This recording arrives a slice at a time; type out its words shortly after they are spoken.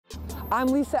I'm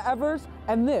Lisa Evers,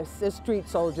 and this is Street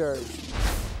Soldiers.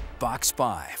 Fox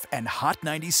 5 and Hot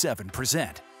 97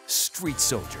 present Street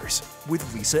Soldiers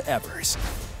with Lisa Evers.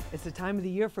 It's the time of the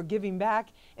year for giving back,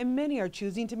 and many are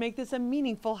choosing to make this a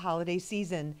meaningful holiday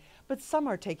season. But some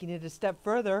are taking it a step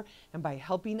further, and by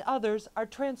helping others, are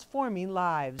transforming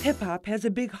lives. Hip-hop has a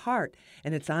big heart,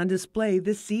 and it's on display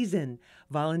this season.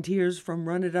 Volunteers from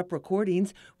Run It Up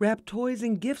Recordings wrap toys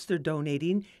and gifts they're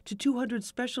donating to 200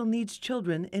 special needs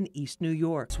children in East New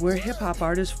York. It's where hip-hop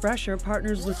artist Phresher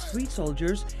partners with Street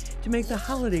Soldiers to make the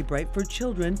holiday bright for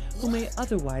children who may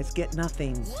otherwise get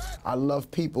nothing. I love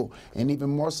people, and even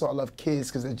more so I love kids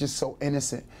because they're just so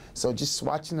innocent. So just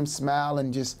watching them smile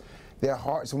and just their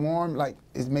hearts warm, like,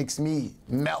 it makes me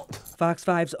melt. Fox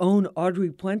 5's own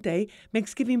Audrey Puente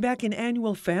makes giving back an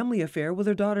annual family affair with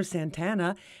her daughter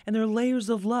Santana and their Layers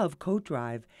of Love coat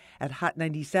drive. At Hot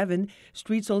 97,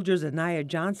 Street Soldiers Anaya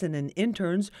Johnson and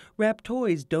interns wrap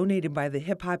toys donated by the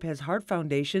Hip Hop Has Heart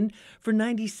Foundation for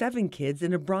 97 kids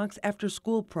in a Bronx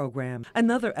after-school program.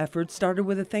 Another effort started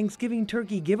with a Thanksgiving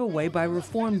turkey giveaway by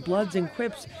reformed Bloods and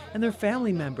Crips and their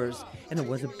family members, and it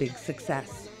was a big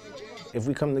success. If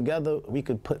we come together, we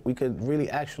could really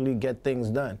actually get things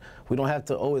done. We don't have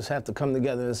to always come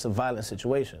together in a violent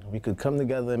situation. We could come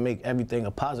together and make everything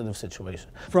a positive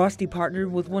situation. Frosty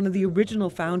partnered with one of the original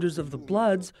founders of the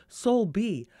Bloods, Soul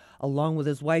B. Along with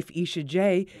his wife, Isha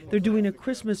J., they're doing a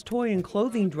Christmas toy and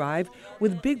clothing drive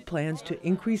with big plans to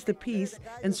increase the peace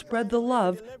and spread the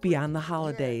love beyond the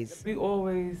holidays. We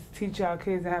always teach our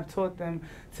kids and have taught them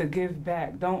to give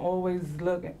back. Don't always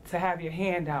look to have your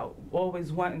hand out,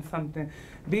 always wanting something.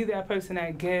 Be that person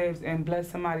that gives and bless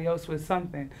somebody else with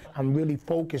something. I'm really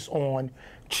focused on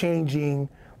changing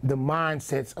the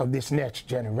mindsets of this next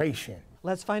generation.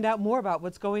 Let's find out more about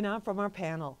what's going on from our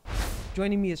panel.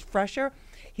 Joining me is Phresher.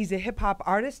 He's a hip-hop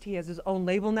artist. He has his own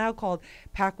label now called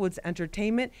Packwoods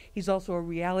Entertainment. He's also a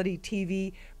reality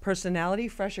TV personality.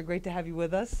 Phresher, great to have you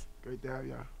with us. Great to have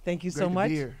y'all. Thank you so much.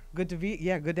 Be here. Good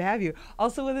to have you.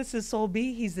 Also with us is Soul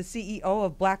B. He's the CEO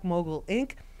of Black Mogul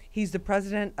Inc. He's the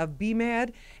president of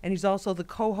BMAD, and he's also the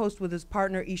co-host with his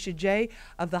partner Isha J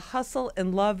of the Hustle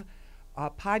and Love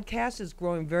podcast. Is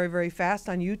growing very, very fast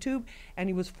on YouTube, and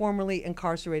he was formerly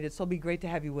incarcerated. So it'll be great to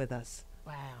have you with us.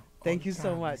 Wow. Thank you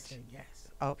so much. Yes.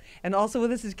 Oh, and also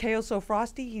with us is Kayo So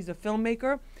Frosty. He's a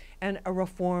filmmaker and a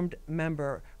reformed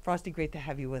member. Frosty, great to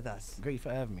have you with us. Great for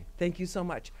having me. Thank you so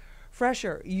much.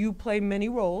 Phresher, you play many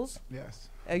roles. Yes.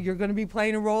 You're going to be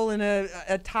playing a role in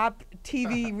a top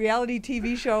TV, reality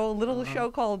TV show, a little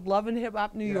show called Love and Hip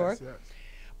Hop New York. Yes.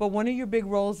 But one of your big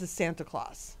roles is Santa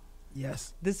Claus.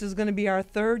 Yes. This is going to be our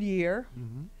third year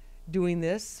doing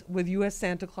this with U.S.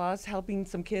 Santa Claus, helping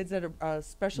some kids at a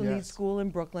special needs school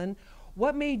in Brooklyn.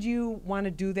 What made you want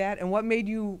to do that, and what made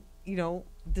you,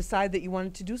 decide that you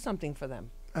wanted to do something for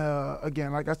them?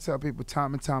 Again, like I tell people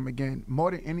time and time again, more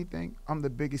than anything, I'm the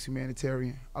biggest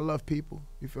humanitarian. I love people,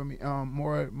 you feel me?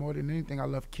 More than anything, I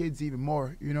love kids even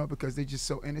more, because they're just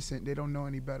so innocent. They don't know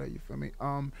any better, you feel me?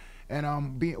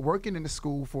 Working in the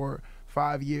school for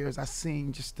 5 years, I've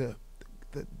seen just the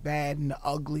bad and the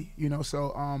ugly,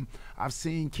 so I've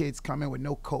seen kids come in with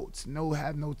no coats,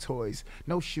 have no toys,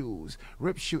 no shoes,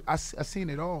 ripped shoes. I seen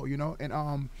it all,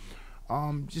 and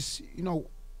just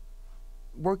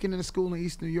working in a school in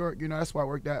East New York, that's why I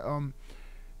worked at.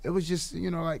 It was just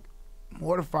like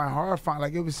mortifying, horrifying,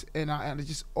 like it was, and I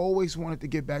just always wanted to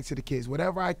give back to the kids,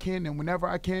 whatever I can and whenever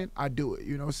I can, I do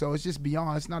it, so it's just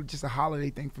beyond. It's not just a holiday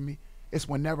thing for me. It's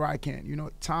whenever I can,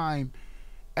 time,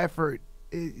 effort.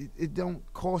 It don't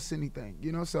cost anything,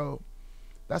 so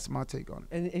that's my take on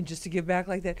it. And just to give back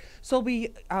like that. So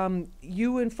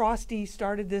you and Frosty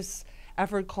started this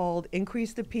effort called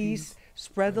Increase the Peace,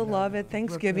 Spread the Love at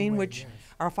Thanksgiving, which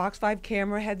our Fox 5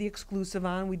 camera had the exclusive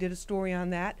on. We did a story on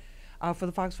that for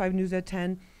the Fox 5 News at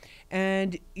 10.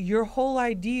 And your whole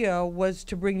idea was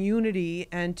to bring unity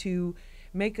and to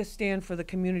make a stand for the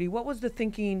community. What was the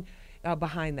thinking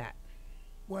behind that?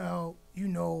 Well,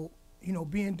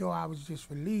 being though I was just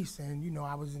released and,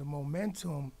 I was in the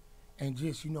momentum and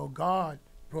just, God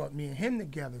brought me and him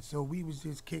together. So we was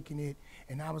just kicking it,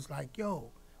 and I was like,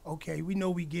 yo, okay, we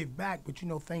know we give back, but,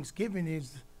 Thanksgiving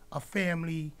is a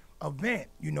family event.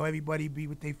 Everybody be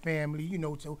with their family,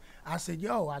 So I said,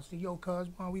 yo, cuz,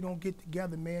 why we don't get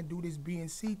together, man, do this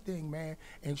BNC thing, man,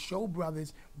 and show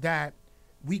brothers that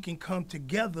we can come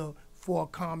together for a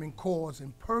common cause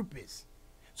and purpose.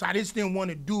 So I just didn't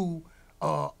want to do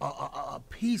a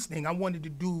peace thing. I wanted to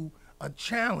do a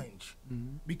challenge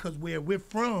because where we're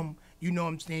from, you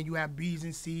have B's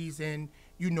and C's and,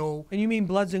 And you mean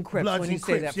Bloods and Crips Bloods when you and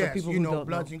say Crips, that, yes, for people who don't know.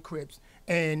 Bloods and Crips.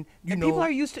 And, people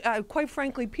are used to, quite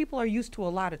frankly, people are used to a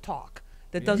lot of talk.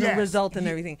 that doesn't Yes. result in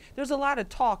everything. There's a lot of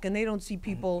talk, and they don't see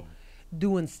people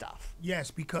doing stuff.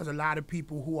 Yes, because a lot of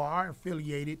people who are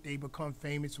affiliated, they become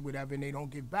famous or whatever, and they don't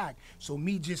give back. So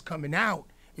me just coming out,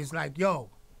 it's like, yo,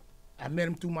 I met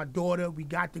him through my daughter. We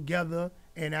got together,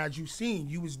 and as you seen,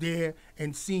 you was there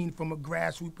and seen from a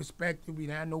grassroots perspective. We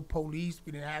didn't have no police.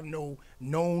 We didn't have no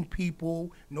known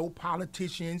people, no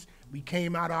politicians. We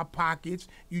came out our pockets,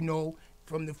 you know,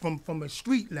 from a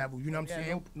street level. You know what I'm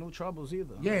saying? No troubles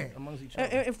either. Yeah. Amongst each other.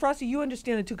 And Frosty, you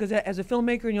understand it too, because as a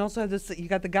filmmaker, and you also have this. You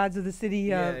got the Gods of the City,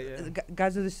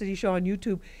 Gods of the City show on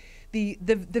YouTube. The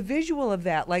visual of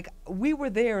that, like, we were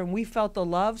there and we felt the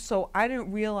love. So I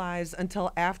didn't realize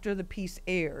until after the piece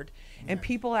aired, and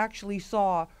people actually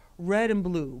saw Red and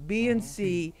Blue,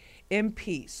 BNC in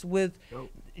peace, with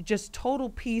just total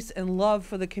peace and love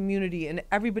for the community, and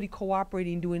everybody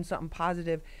cooperating, doing something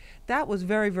positive. That was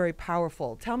very, very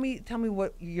powerful. Tell me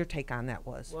what your take on that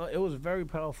was. Well, it was very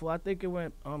powerful. I think it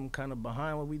went kind of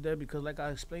behind what we did because, like I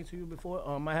explained to you before,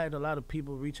 I had a lot of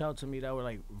people reach out to me that were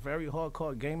like very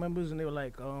hardcore gang members, and they were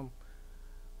like,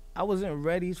 I wasn't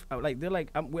ready. Like, they're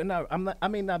like, I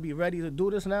may not be ready to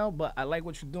do this now, but I like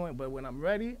what you're doing. But when I'm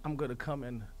ready, I'm gonna come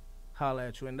and holler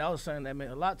at you. And that was something that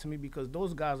meant a lot to me because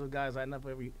those guys are guys I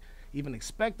never even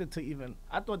expected to even.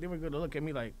 I thought they were gonna look at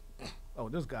me like, oh,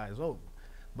 this guy is over.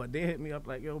 But they hit me up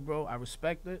like, yo, bro, I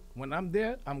respect it. When I'm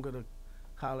there, I'm going to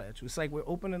holler at you. It's like we're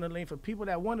opening the lane for people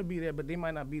that want to be there, but they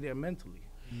might not be there mentally.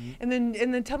 And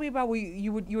then tell me about what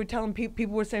you were telling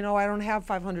people were saying, oh, I don't have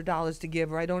 $500 to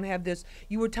give, or I don't have this.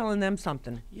 You were telling them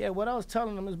something. Yeah, what I was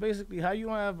telling them is basically how you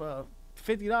don't have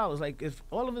 $50. Like, if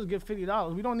all of us give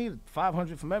 $50, we don't need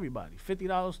 $500 from everybody.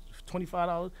 $50,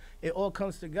 $25, it all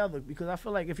comes together because I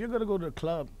feel like if you're going to go to the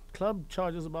club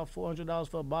charges about $400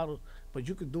 for a bottle, but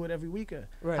you could do it every weekend.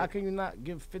 Right. How can you not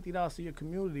give $50 to your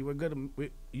community?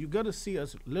 You're gonna see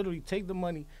us literally take the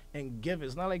money and give it.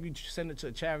 It's not like we send it to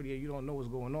a charity and you don't know what's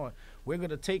going on. We're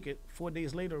gonna take it. 4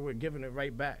 days later, we're giving it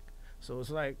right back. So it's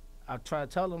like I try to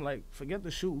tell them, like, forget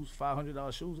the shoes,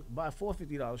 $500 shoes, buy four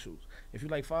 $50 shoes. If you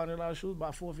like $500 shoes,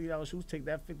 buy four $50 shoes. Take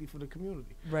that $50 for the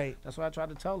community. Right. That's what I try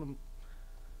to tell them.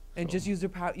 And just use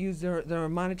their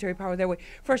monetary power that way.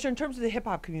 Phresher, in terms of the hip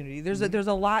hop community, there's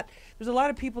a lot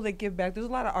of people that give back. There's a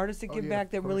lot of artists that give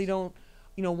back that really don't,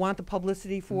 want the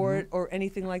publicity for it or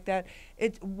anything like that.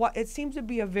 It seems to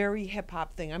be a very hip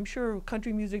hop thing. I'm sure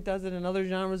country music does it and other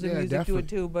genres of music do it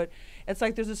too, but it's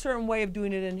like there's a certain way of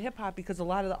doing it in hip hop because a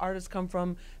lot of the artists come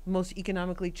from the most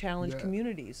economically challenged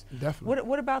communities. Definitely.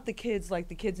 What about the kids, like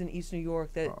the kids in East New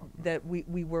York that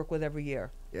we work with every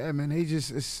year? Yeah, man,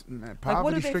 it's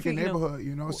poverty-stricken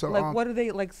neighborhood, So like, what are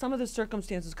they like? Some of the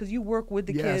circumstances, because you work with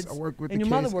the kids. Yes, I work with and the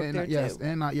your kids. mother worked there yes, too.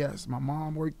 And yes, my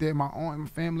mom worked there, my aunt, my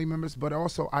family members, but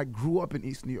also I grew up in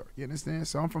East New York. You understand?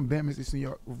 So I'm from Bama, East New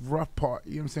York, rough part.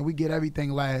 You know what I'm saying? We get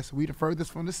everything last. We the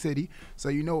furthest from the city, so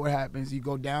you know what happens. You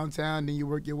go downtown, then you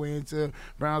work your way into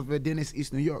Brownsville, then it's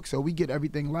East New York. So we get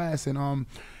everything last, if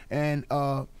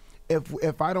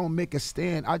I don't make a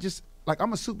stand, like,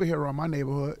 I'm a superhero in my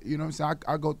neighborhood, you know what I'm saying?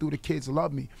 I go through, the kids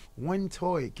love me. One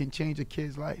toy can change a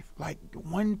kid's life, like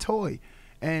one toy.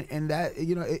 And that,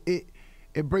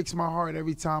 it breaks my heart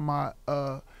every time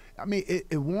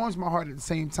it warms my heart at the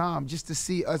same time just to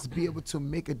see us be able to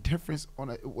make a difference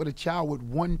with a child with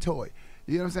one toy.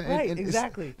 You know what I'm saying? Right, and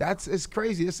exactly. It's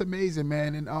crazy. It's amazing,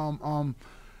 man. And I'm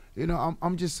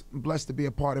just blessed to be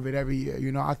a part of it every year.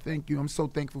 I thank you. I'm so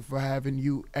thankful for having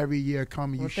you every year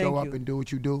come and you show up and do what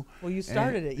you do. Well, you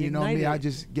started it. You know me, I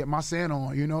just get my sand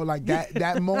on. Like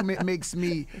that moment makes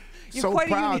me so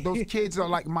proud. Those kids are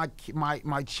like my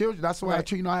children. That's why I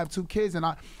have two kids, and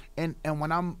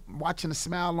when I'm watching the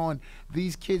smile on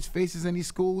these kids' faces in these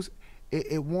schools,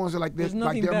 it warms it like this,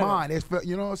 like their mind. It's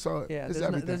so it's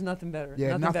everything. There's nothing better.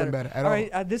 Yeah, nothing better at all. All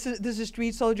right, this is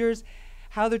Street Soldiers.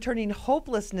 How they're turning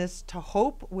hopelessness to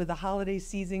hope with the holiday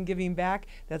season giving back.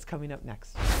 That's coming up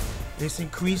next. Let's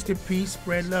increase the peace,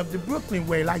 spread love the Brooklyn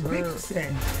way, like Biggie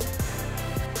said.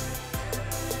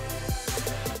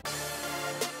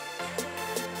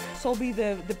 So be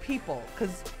the people,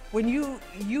 because when you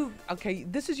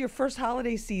this is your first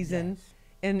holiday season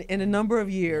in a number of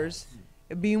years,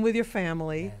 being with your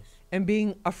family and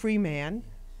being a free man.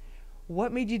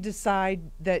 What made you decide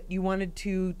that you wanted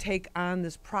to take on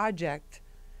this project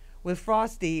with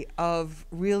Frosty of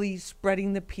really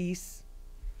spreading the peace,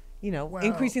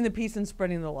 increasing the peace and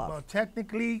spreading the love? Well,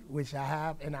 technically, which I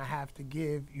have to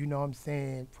give,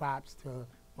 props to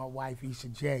my wife, Isha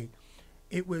J.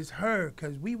 It was her,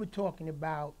 because we were talking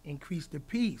about increase the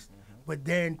peace, but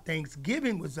then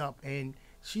Thanksgiving was up, and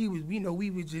she was, we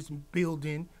were just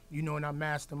building, in our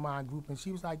mastermind group, and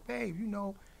she was like, babe,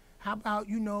 how about,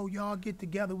 y'all get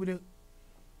together with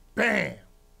bam.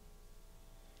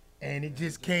 And it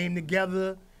just came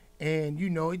together, and, you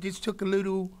know, it just took a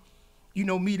little, you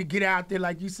know, me to get out there,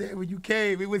 like you said, when you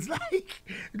came. It was like,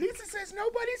 Lisa says,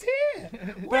 nobody's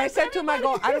here. But I said to him, I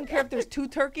go, I don't care if there's 2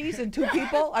 turkeys and 2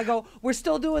 people. I go, we're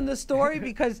still doing the story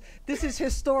because this is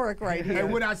historic right here.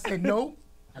 And when I said no,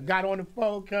 I got on the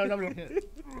phone, cause I'm like,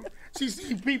 she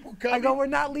seen people coming. I go, we're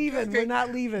not leaving. We're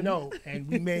not leaving. No, and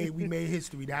we made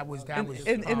history. That was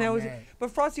and that was.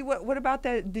 But Frosty, what about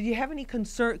that? Did you have any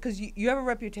concern? Because you have a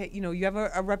reputation. You know, you have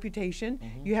a reputation.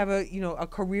 You have a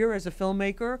career as a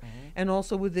filmmaker, and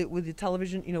also with the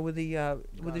television. You know, with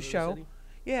the show.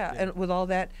 Yeah, and with all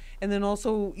that, and then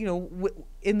also, you know,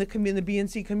 in the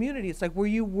BNC community, it's like, were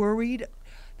you worried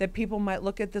that people might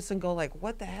look at this and go like,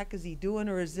 what the heck is he doing,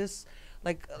 or is this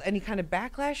like any kind of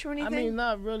backlash or anything? I mean,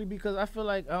 not really, because I feel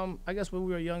like I guess when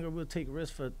we were younger, we'll take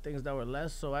risks for things that were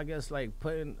less. So I guess like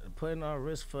putting our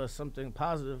risk for something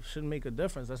positive shouldn't make a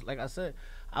difference. That's like I said,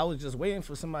 I was just waiting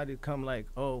for somebody to come like,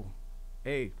 oh,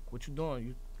 hey, what you doing?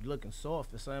 You looking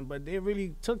soft or something. But they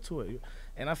really took to it,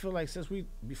 and I feel like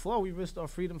before we risked our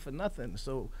freedom for nothing.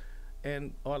 So.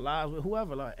 And our lives with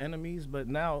whoever, our enemies. But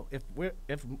now, if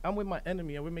I'm with my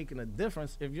enemy and we're making a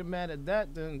difference, if you're mad at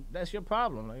that, then that's your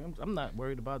problem. Like I'm not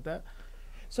worried about that.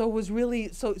 So it was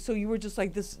really so you were just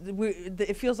like this.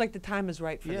 It feels like the time is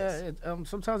right for this. Yeah.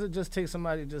 Sometimes it just takes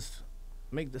somebody to just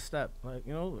make the step. Like,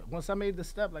 you know, once I made the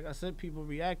step, like I said, people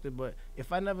reacted. But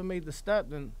if I never made the step,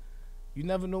 then you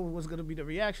never know what's gonna be the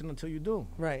reaction until you do.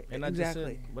 Right. And exactly. I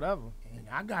just said whatever. And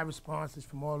I got responses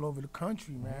from all over the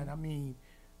country, man. I mean,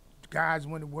 guys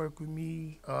want to work with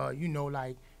me. You know,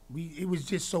 like it was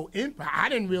just so impact. I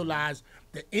didn't realize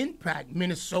the impact.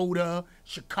 Minnesota,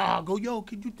 Chicago. Yo,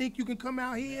 could you think you can come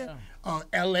out here? Yeah.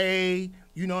 L.A.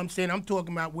 You know what I'm saying? I'm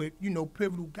talking about with, you know,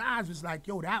 pivotal guys. Was like,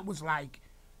 yo, that was like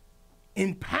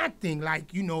impacting.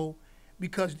 Like, you know,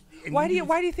 because why do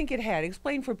you think it had?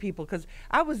 Explain for people, because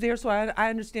I was there, so I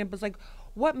understand. But it's like,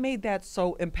 what made that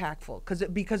so impactful?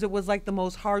 Because it was like the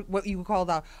most what you would call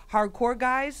the hardcore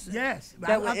guys. Yes,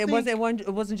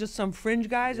 it wasn't just some fringe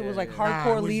guys. It was like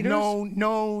hardcore it was leaders.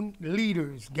 Known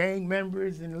leaders, gang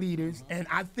members, and leaders. And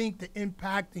I think the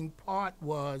impacting part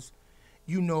was,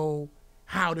 you know,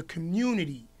 how the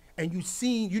community, and you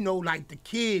seen, you know, like the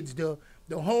kids, the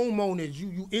homeowners.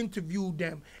 You interviewed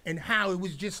them, and how it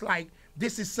was just like,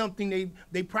 this is something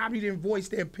they probably didn't voice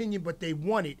their opinion, but they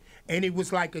wanted. And it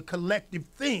was like a collective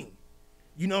thing.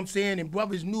 You know what I'm saying? And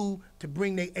brothers knew to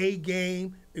bring their A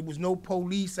game. There was no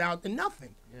police out there,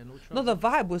 nothing. Yeah, no trouble. No, the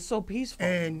vibe was so peaceful.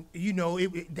 And, you know,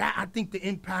 that I think the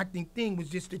impacting thing was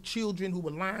just the children who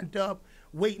were lined up,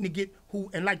 waiting to get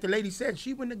and like the lady said,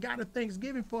 she wouldn't have got a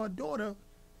Thanksgiving for her daughter.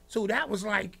 So that was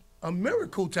like a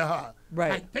miracle to her.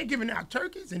 Right. Like, they giving out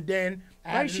turkeys, and then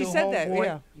she said that,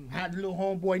 yeah. Had the little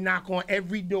homeboy knock on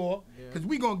every door, because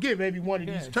we gonna give every one of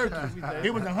these turkeys.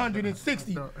 It was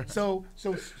 160. So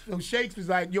Shakes was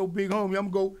like, yo, big homie, I'm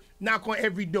gonna go knock on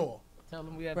every door. Tell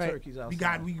them we had turkeys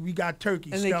outside. We got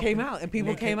turkeys. And they came out, and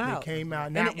people came out. They came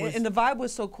out. And the vibe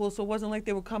was so cool, so it wasn't like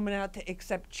they were coming out to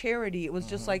accept charity. It was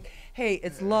just like, hey,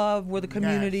 it's love, we're the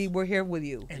community, we're here with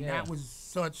you. And that was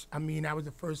that was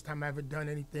the first time I ever done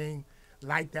anything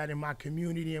like that in my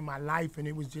community, in my life, and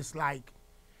it was just like,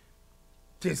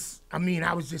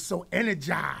 I was just so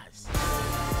energized.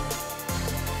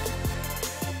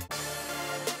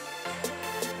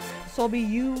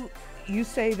 Solby, you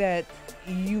say that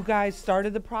you guys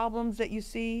started the problems that you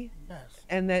see, yes,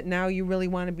 and that now you really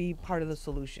want to be part of the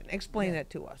solution. Explain that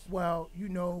to us. Well, you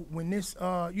know, when this,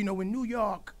 when New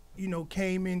York, you know,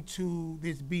 came into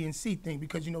this B and C thing,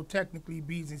 because, you know, technically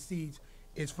B's and C's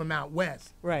is from out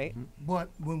west. Right. But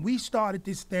when we started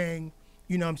this thing,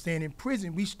 you know what I'm saying, in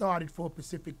prison, we started for a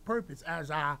specific purpose,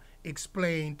 as I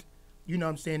explained, you know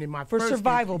what I'm saying, in my For first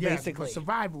survival, case, basically. For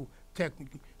survival,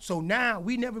 technically. So now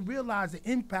we never realized the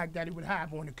impact that it would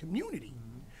have on the community.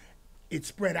 It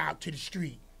spread out to the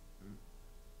street.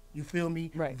 You feel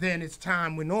me? Right. Then as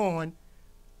time went on,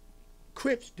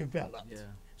 Crips developed. Yeah.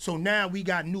 So now we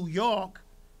got New York,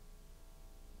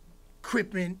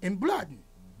 Crippin' and Bloodin'.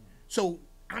 So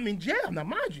I'm in jail. Now,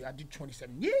 mind you, I did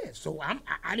 27 years. So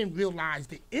I didn't realize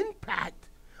the impact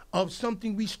of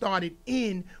something we started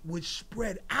in would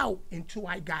spread out until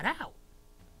I got out.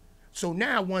 So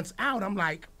now, once out,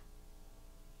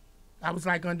 I was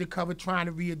like undercover trying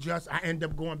to readjust. I ended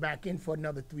up going back in for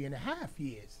another 3.5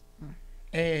 years.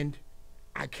 And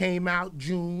I came out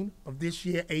June of this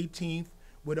year, 18th,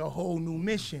 with a whole new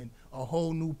mission, a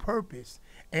whole new purpose.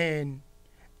 And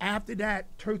after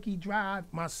that turkey drive,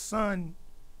 my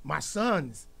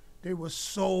sons, they were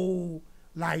so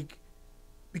like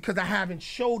because I haven't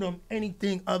showed them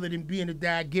anything other than being a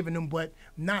dad, giving them, but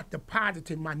not the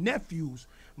positive. My nephews,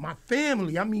 my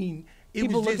family, I mean, it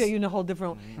People was look just, at you in a whole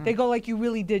different, they go like you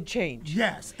really did change.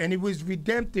 yes, and it was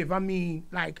redemptive. I mean,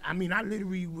 I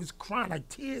literally was crying, like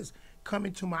tears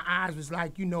coming to my eyes. Was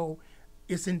like, you know,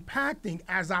 it's impacting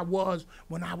as I was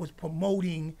when I was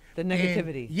promoting. The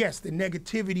negativity. Yes, the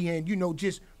negativity and, you know,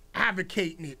 just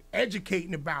advocating it,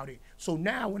 educating about it. So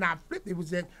now when I flipped, it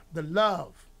was that the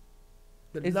love.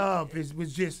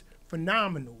 Was just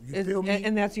phenomenal. You feel me?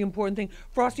 And that's the important thing.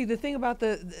 Frosty, the thing about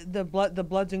the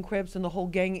Bloods and Crips and the whole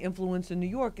gang influence in New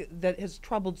York that has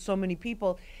troubled so many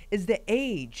people is the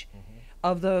age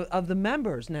of the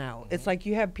members now. It's like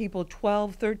you have people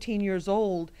 12, 13 years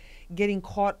old getting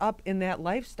caught up in that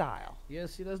lifestyle. Yeah,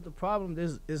 see, that's the problem.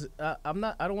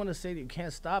 I don't want to say that you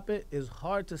can't stop it. It's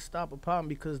hard to stop a problem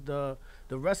because the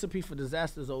recipe for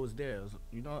disaster is always there,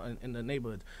 you know, in the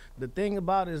neighborhood. The thing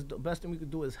about it is the best thing we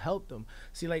could do is help them.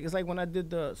 See, like, it's like when I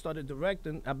started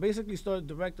directing, I basically started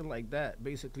directing like that,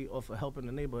 basically off of helping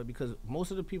the neighborhood, because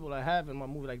most of the people I have in my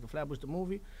movie, like the Flatbush the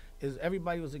movie, is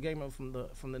everybody was a gang member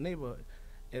from the neighborhood.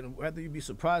 And whether you be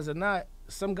surprised or not,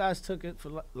 some guys took it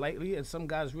for lightly and some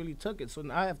guys really took it. So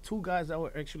now I have 2 guys that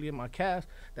were actually in my cast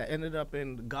that ended up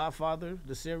in Godfather,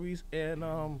 the series, and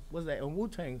and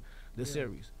Wu-Tang, the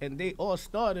series. And they all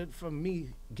started from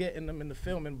me getting them in the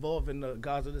film, involved in the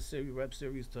Gaza the series, Rep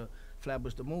series to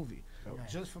Flatbush the movie. Okay.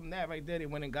 Just from that right there, they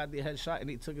went and got their headshot and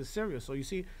they took it serious. So you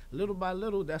see, little by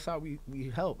little, that's how we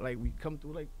help. Like, we come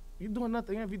through, like, you're doing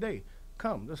nothing every day.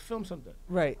 Come, let's film something.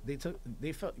 Right.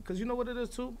 They felt, because you know what it is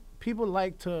too? People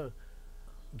like to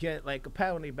get like a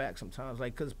pat on their back sometimes.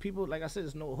 Like, because people, like I said,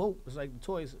 there's no hope. It's like the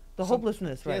toys. The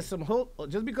hopelessness, right? There's some hope.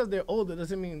 Just because they're older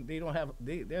doesn't mean they don't have,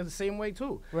 they're the same way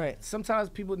too. Right. Sometimes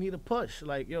people need a push.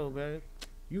 Like, yo, man,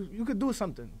 you could do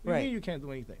something. Right. You can't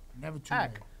do anything. Never too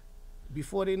act. Late.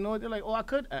 Before they know it, they're like, oh, I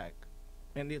could act.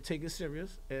 And they'll take it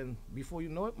serious. And before you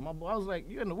know it, my boy, I was like,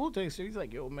 you're in the Wu-Tang series. He's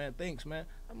like, yo, man, thanks, man.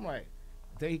 I'm like,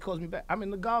 then he calls me back. I'm in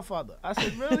The Godfather. I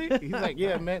said, really? He's like,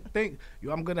 yeah, man. Thank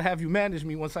you. I'm gonna have you manage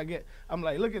me once I get. I'm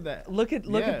like, look at that. Look at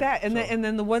that. And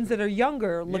then the ones that are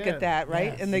younger look at that,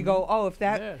 right? Yes. And they go, oh,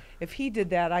 if he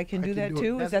did that, I can do that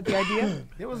too. Is that the idea?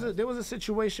 There was a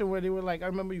situation where they were like, I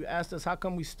remember you asked us, how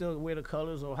come we still wear the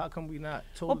colors, or how come we not?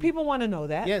 Totally. Well, people want to know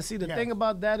that. Yeah. See, the thing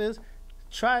about that is,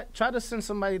 try to send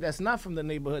somebody that's not from the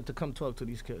neighborhood to come talk to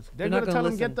these kids. They're gonna tell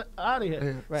them get out of here.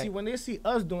 Yeah. Right. See, when they see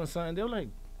us doing something, they're like,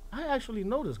 I actually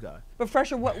know this guy. But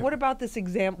Phresher, what about this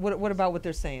exam? What about what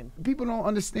they're saying? People don't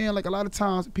understand. Like, a lot of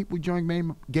times, people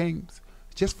join gangs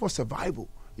just for survival.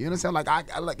 You understand? Like, I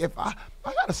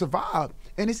gotta survive,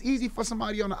 and it's easy for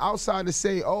somebody on the outside to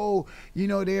say, oh, you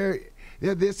know, they're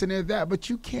this and they're that, but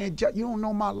you can't judge. You don't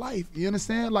know my life. You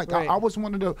understand? Like, right. I was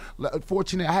one of the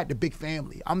fortunate. I had the big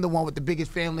family. I'm the one with the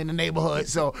biggest family in the neighborhood.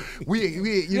 So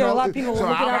you know, a lot of people so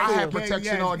looking out for I had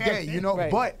protection all day. You know,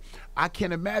 right. But I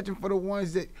can imagine for the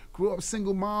ones that grew up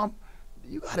single mom,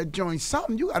 you got to join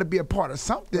something. You got to be a part of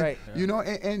something, right. You know.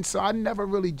 And so I never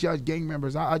really judged gang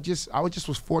members. I just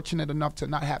was fortunate enough to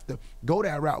not have to go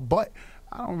that route. But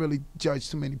I don't really judge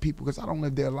too many people because I don't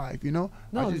live their life, you know.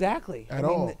 No, exactly. At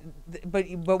all. But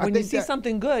when you see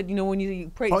something good, you know, when you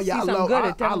pray, see something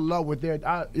good. I love what they're.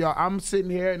 I'm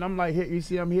sitting here and I'm like, here, you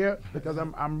see, I'm here because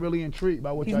I'm really intrigued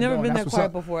by what you're doing. He's never been that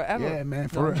quiet before, ever. Yeah, man,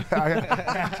 for real.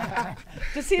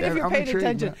 Just seeing if you're paying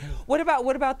attention. Man. What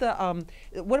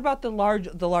about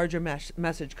the larger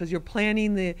message? Because you're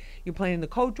planning the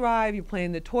coat drive, you're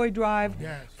planning the toy drive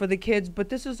for the kids. But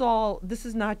this is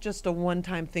not just a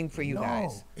one-time thing for you guys.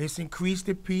 It's increase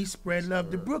the peace, spread love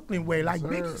the Brooklyn way, like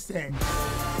Biggie said.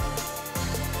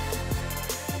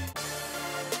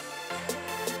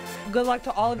 Good luck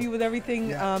to all of you with everything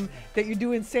that you're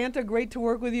doing. Santa, great to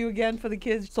work with you again for the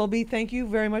kids. Solby, thank you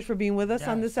very much for being with us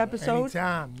on this episode.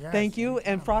 Anytime. Thank you.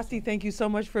 And Frosty, thank you so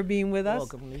much for being with us.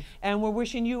 Welcome, Lee. And we're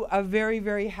wishing you a very,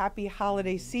 very happy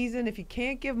holiday season. If you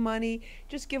can't give money,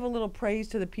 just give a little praise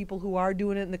to the people who are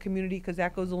doing it in the community, because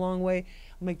that goes a long way.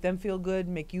 Make them feel good,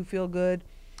 make you feel good,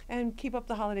 and keep up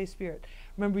the holiday spirit.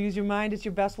 Remember, use your mind. It's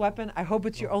your best weapon. I hope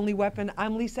it's your only weapon.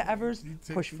 I'm Lisa Evers.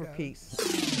 Push for peace.